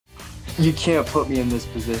You can't put me in this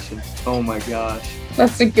position. Oh my gosh.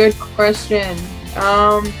 That's a good question.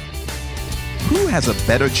 Who has a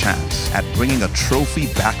better chance at bringing a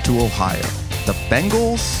trophy back to Ohio? The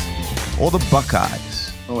Bengals or the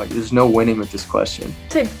Buckeyes? Oh my, there's no winning with this question.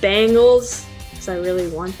 I'd say Bengals, because I really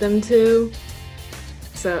want them to.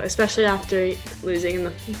 So, especially after losing in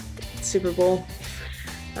the Super Bowl.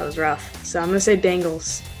 That was rough. So I'm going to say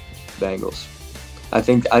Bengals. Bengals. I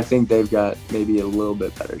think they've got maybe a little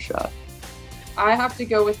bit better shot. I have to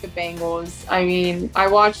go with the Bengals. I mean, I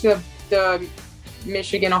watched the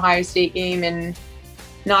Michigan-Ohio State game, and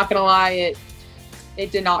not going to lie,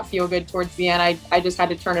 it did not feel good towards the end. I just had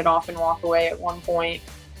to turn it off and walk away at one point.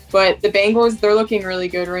 But the Bengals, they're looking really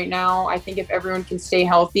good right now. I think if everyone can stay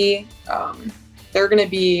healthy, they're going to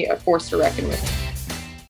be a force to reckon with.